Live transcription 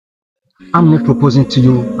I'm not proposing to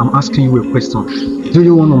you. I'm asking you a question. Do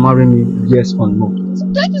you want to marry me? Yes or no?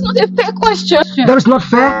 That is not a fair question. That is not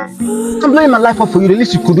fair. I'm laying my life up for you. The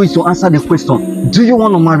least you could do is to answer the question. Do you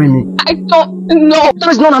want to marry me? I don't know. There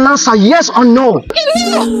is not an answer. Yes or no?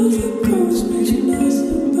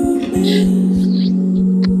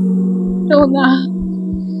 Jonah.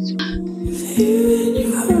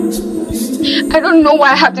 I don't know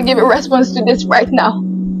why I have to give a response to this right now.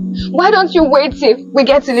 Why don't you wait till we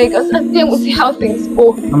get to Lagos and then we'll see how things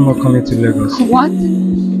go? I'm not coming to Lagos. What?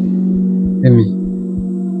 Amy,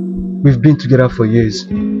 we've been together for years.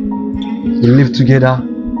 We live together,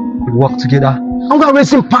 we work together. I'm going to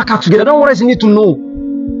raise him back out together. Don't worry, you need to know.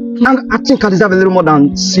 I think I deserve a little more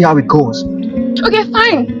than see how it goes. Okay,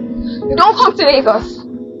 fine. Don't come to Lagos.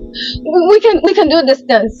 We can do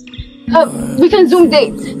distance. We can Zoom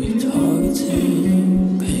date.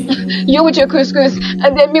 You with your couscous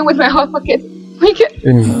and then me with my hot pocket. We can.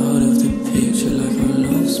 Amy.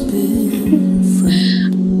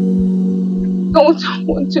 Don't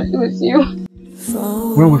want to lose you.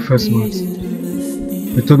 When we first met,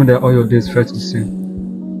 you told me that all your days felt the same.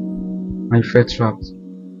 And you felt trapped.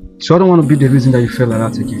 So I don't want to be the reason that you feel like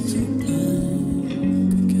that again.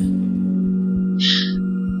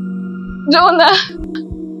 Jonah.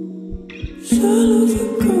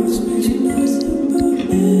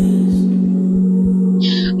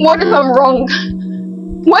 What if I'm wrong?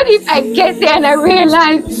 What if I get there and I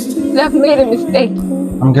realize that I've made a mistake?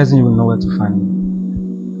 I'm guessing you will know where to find me.